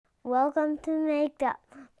Welcome to Make Up,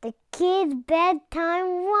 the kids'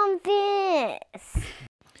 bedtime rumpus.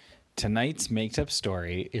 Tonight's Made Up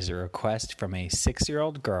story is a request from a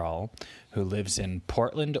 6-year-old girl who lives in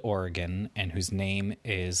Portland, Oregon, and whose name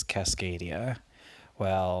is Cascadia.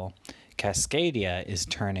 Well, Cascadia is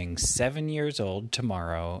turning 7 years old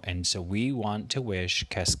tomorrow, and so we want to wish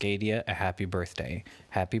Cascadia a happy birthday.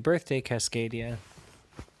 Happy birthday, Cascadia.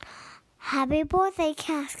 Happy birthday,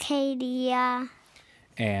 Cascadia.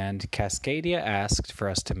 And Cascadia asked for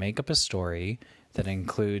us to make up a story that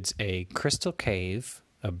includes a crystal cave,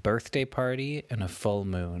 a birthday party, and a full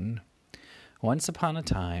moon. Once upon a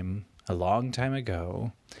time, a long time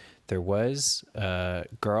ago, there was a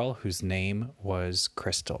girl whose name was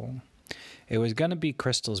Crystal. It was going to be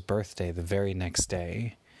Crystal's birthday the very next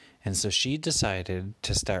day, and so she decided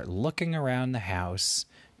to start looking around the house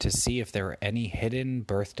to see if there were any hidden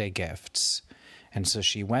birthday gifts. And so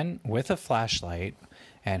she went with a flashlight,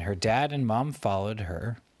 and her dad and mom followed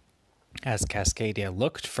her as Cascadia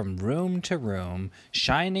looked from room to room,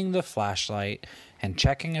 shining the flashlight and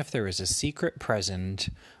checking if there was a secret present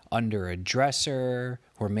under a dresser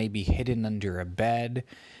or maybe hidden under a bed.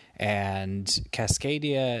 And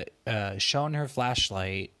Cascadia shined her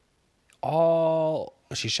flashlight all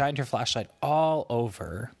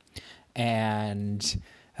over, and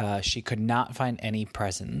she could not find any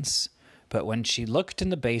presents. But when she looked in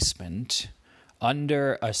the basement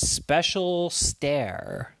under a special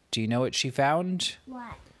stair, do you know what she found?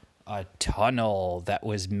 What? A tunnel that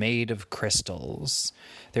was made of crystals.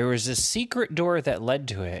 There was a secret door that led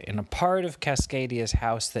to it in a part of Cascadia's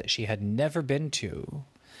house that she had never been to.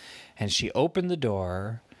 And she opened the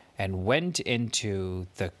door and went into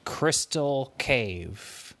the crystal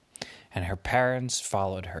cave, and her parents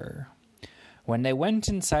followed her. When they went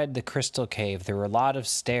inside the crystal cave, there were a lot of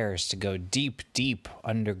stairs to go deep, deep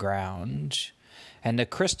underground. And the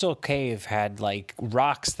crystal cave had like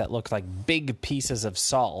rocks that looked like big pieces of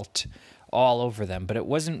salt all over them. But it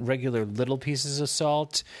wasn't regular little pieces of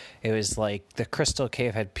salt. It was like the crystal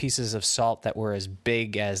cave had pieces of salt that were as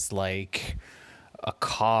big as like a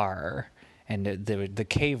car. And the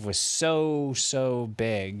cave was so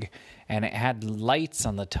big. And it had lights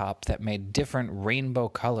on the top that made different rainbow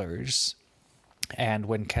colors. And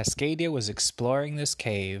when Cascadia was exploring this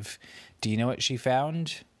cave, do you know what she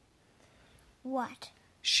found? What?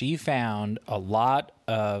 She found a lot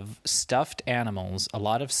of stuffed animals, a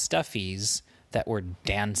lot of stuffies that were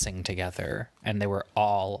dancing together, and they were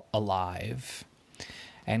all alive.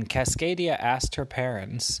 And Cascadia asked her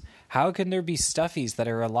parents, how can there be stuffies that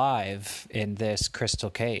are alive in this crystal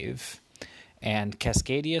cave? And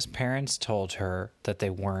Cascadia's parents told her that they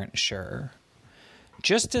weren't sure.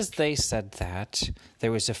 Just as they said that,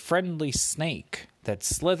 there was a friendly snake that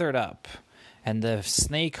slithered up, and the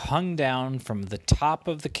snake hung down from the top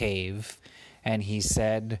of the cave, and he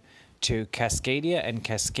said to Cascadia and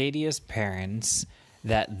Cascadia's parents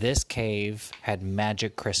that this cave had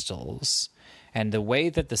magic crystals. And the way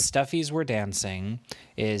that the stuffies were dancing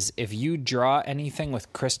is if you draw anything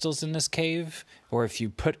with crystals in this cave, or if you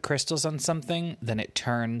put crystals on something, then it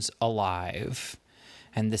turns alive.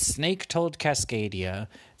 And the snake told Cascadia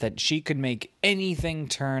that she could make anything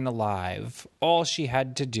turn alive. All she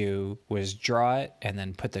had to do was draw it and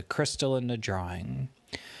then put the crystal in the drawing.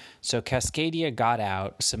 So Cascadia got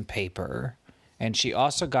out some paper, and she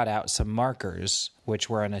also got out some markers, which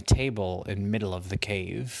were on a table in the middle of the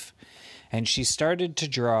cave. And she started to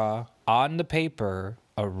draw on the paper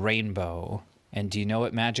a rainbow. And do you know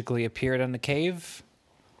what magically appeared on the cave?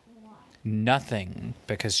 Nothing,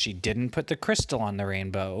 because she didn't put the crystal on the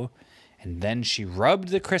rainbow, and then she rubbed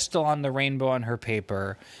the crystal on the rainbow on her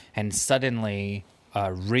paper, and suddenly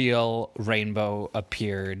a real rainbow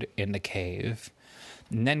appeared in the cave.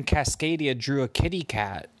 And then Cascadia drew a kitty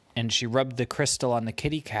cat, and she rubbed the crystal on the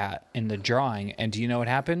kitty cat in the drawing, and do you know what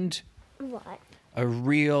happened? What? A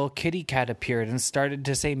real kitty cat appeared and started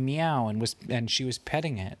to say meow, and she was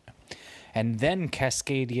petting it. And then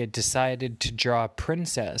Cascadia decided to draw a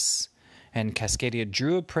princess. And Cascadia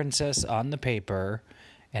drew a princess on the paper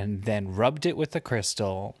and then rubbed it with the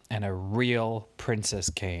crystal, and a real princess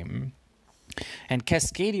came. And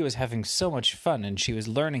Cascadia was having so much fun, and she was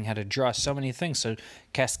learning how to draw so many things. So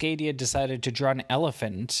Cascadia decided to draw an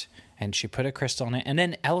elephant, and she put a crystal on it, and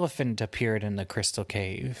then elephant appeared in the crystal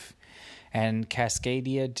cave. And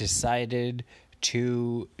Cascadia decided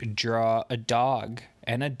to draw a dog,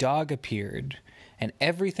 and a dog appeared. And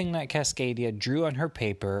everything that Cascadia drew on her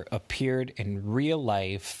paper appeared in real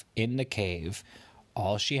life in the cave.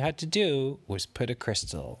 All she had to do was put a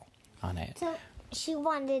crystal on it. So she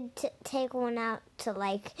wanted to take one out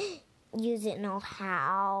to, use it in her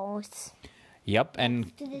house. Yep,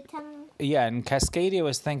 and To the tunnel. yeah, and Cascadia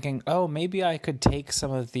was thinking, oh, maybe I could take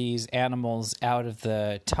some of these animals out of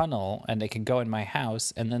the tunnel and they could go in my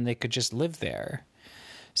house and then they could just live there.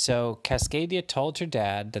 So Cascadia told her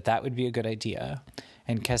dad that that would be a good idea.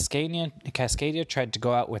 And Cascadia tried to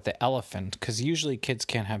go out with the elephant because usually kids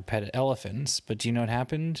can't have pet elephants. But do you know what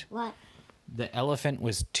happened? What? The elephant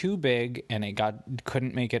was too big and it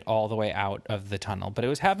couldn't make it all the way out of the tunnel. But it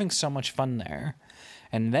was having so much fun there.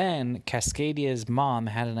 And then Cascadia's mom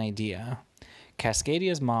had an idea.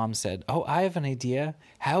 Cascadia's mom said, oh, I have an idea.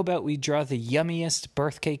 How about we draw the yummiest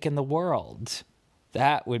birth cake in the world?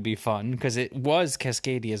 That would be fun because it was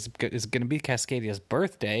is going to be Cascadia's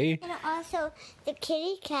birthday. And also, the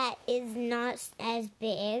kitty cat is not as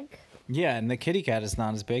big. Yeah, and the kitty cat is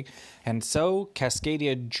not as big. And so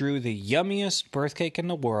Cascadia drew the yummiest birth cake in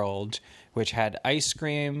the world, which had ice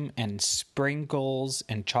cream and sprinkles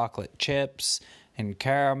and chocolate chips and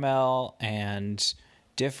caramel and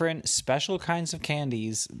different special kinds of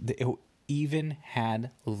candies. It even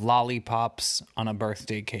had lollipops on a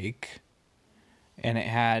birthday cake. And it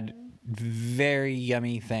had very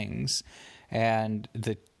yummy things. And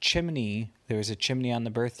the chimney, there was a chimney on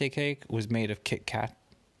the birthday cake, was made of Kit Kat.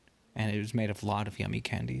 And it was made of a lot of yummy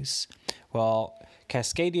candies. Well,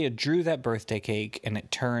 Cascadia drew that birthday cake and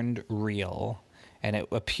it turned real. And it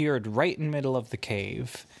appeared right in the middle of the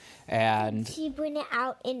cave. And She bring it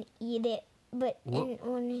out and eat it. But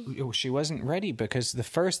she wasn't ready because the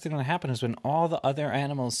first thing that happened is when all the other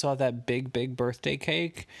animals saw that big birthday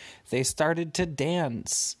cake, they started to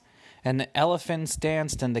dance. And the elephants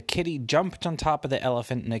danced and the kitty jumped on top of the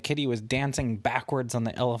elephant and the kitty was dancing backwards on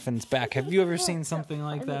the elephant's back. Have you ever seen something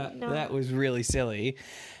like that? No. That was really silly.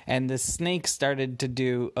 And the snake started to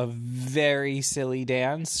do a very silly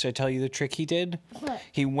dance. Should I tell you the trick he did? What?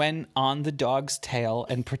 He went on the dog's tail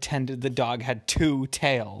and pretended the dog had two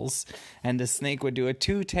tails. And the snake would do a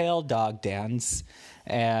two-tailed dog dance.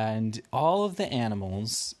 And all of the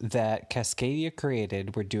animals that Cascadia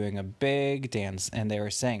created were doing a big dance. And they were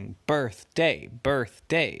saying, birthday,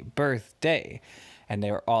 birthday, birthday. And they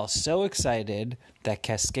were all so excited that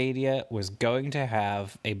Cascadia was going to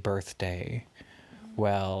have a birthday.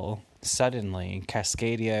 Well, suddenly,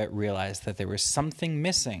 Cascadia realized that there was something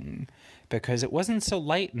missing because it wasn't so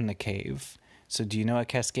light in the cave. So do you know what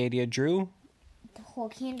Cascadia drew? The whole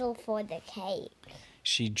candle for the cake.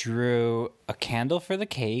 She drew a candle for the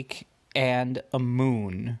cake and a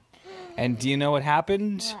moon. And do you know what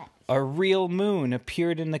happened? What? A real moon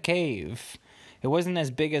appeared in the cave. It wasn't as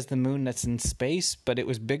big as the moon that's in space, but it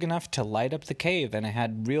was big enough to light up the cave, and it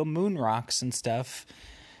had real moon rocks and stuff.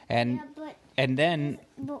 And then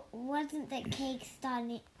But wasn't the cake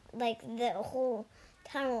starting, like the whole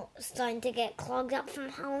tunnel starting to get clogged up from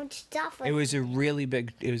how much stuff? it was a really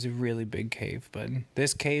big cave, bud.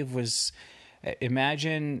 This cave was,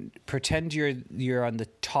 pretend you're on the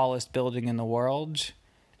tallest building in the world.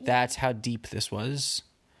 That's how deep this was.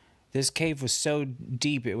 This cave was so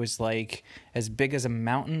deep, it was like as big as a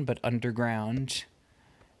mountain, but underground.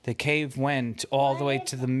 The cave went all the way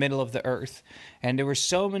to the middle of the earth. And there were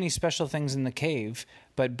so many special things in the cave.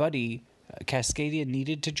 But, buddy, Cascadia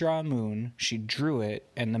needed to draw a moon. She drew it,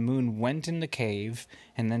 and the moon went in the cave.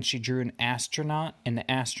 And then she drew an astronaut, and the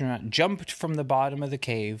astronaut jumped from the bottom of the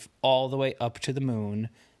cave all the way up to the moon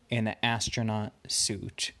in an astronaut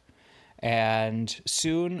suit. And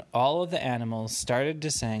soon all of the animals started to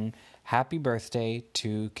sing happy birthday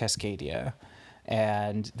to Cascadia.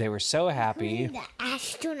 And they were so happy. The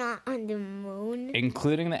astronaut on the moon.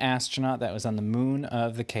 Including the astronaut that was on the moon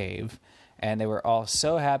of the cave. And they were all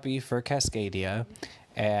so happy for Cascadia.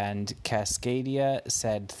 And Cascadia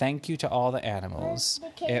said thank you to all the animals.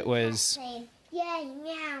 It was... saying, yay,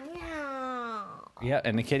 meow, meow. Yeah,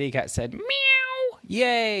 and the kitty cat said, meow,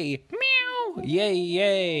 yay, meow, yay,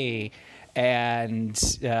 yay.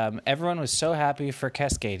 And everyone was so happy for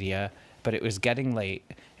Cascadia, but it was getting late.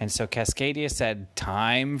 And so Cascadia said,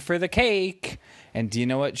 time for the cake. And do you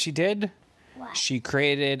know what she did? What? She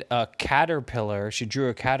created a caterpillar. She drew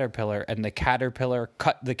a caterpillar, and the caterpillar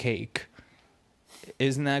cut the cake.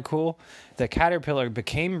 Isn't that cool? The caterpillar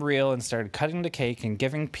became real and started cutting the cake and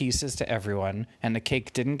giving pieces to everyone. And the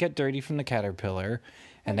cake didn't get dirty from the caterpillar.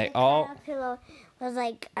 And they all... Caterpillar was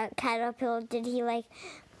like a caterpillar. Did he like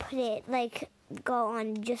put it like go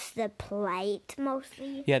on just the plate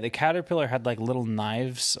mostly? Yeah, the caterpillar had like little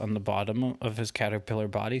knives on the bottom of his caterpillar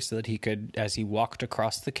body so that he could, as he walked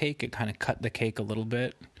across the cake, it kind of cut the cake a little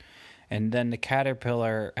bit. And then the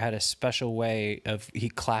caterpillar had a special way of, he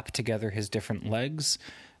clapped together his different legs.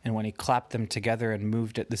 And when he clapped them together and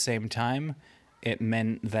moved at the same time, it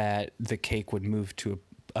meant that the cake would move to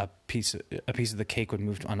a piece of the cake would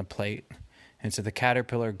move on a plate. And so the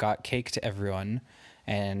caterpillar got cake to everyone,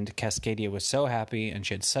 and Cascadia was so happy, and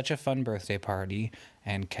she had such a fun birthday party,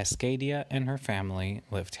 and Cascadia and her family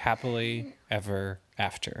lived happily ever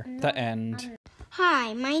after. The end.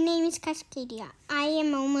 Hi, my name is Cascadia. I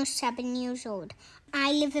am almost 7 years old.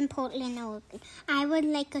 I live in Portland, Oregon. I would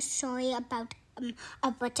like a story about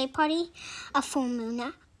a birthday party, a full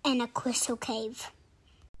moon, and a crystal cave.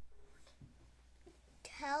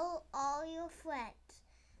 Tell all your friends.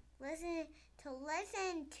 Listen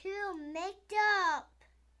to Mixed Up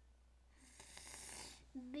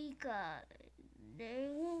because they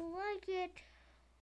will like it.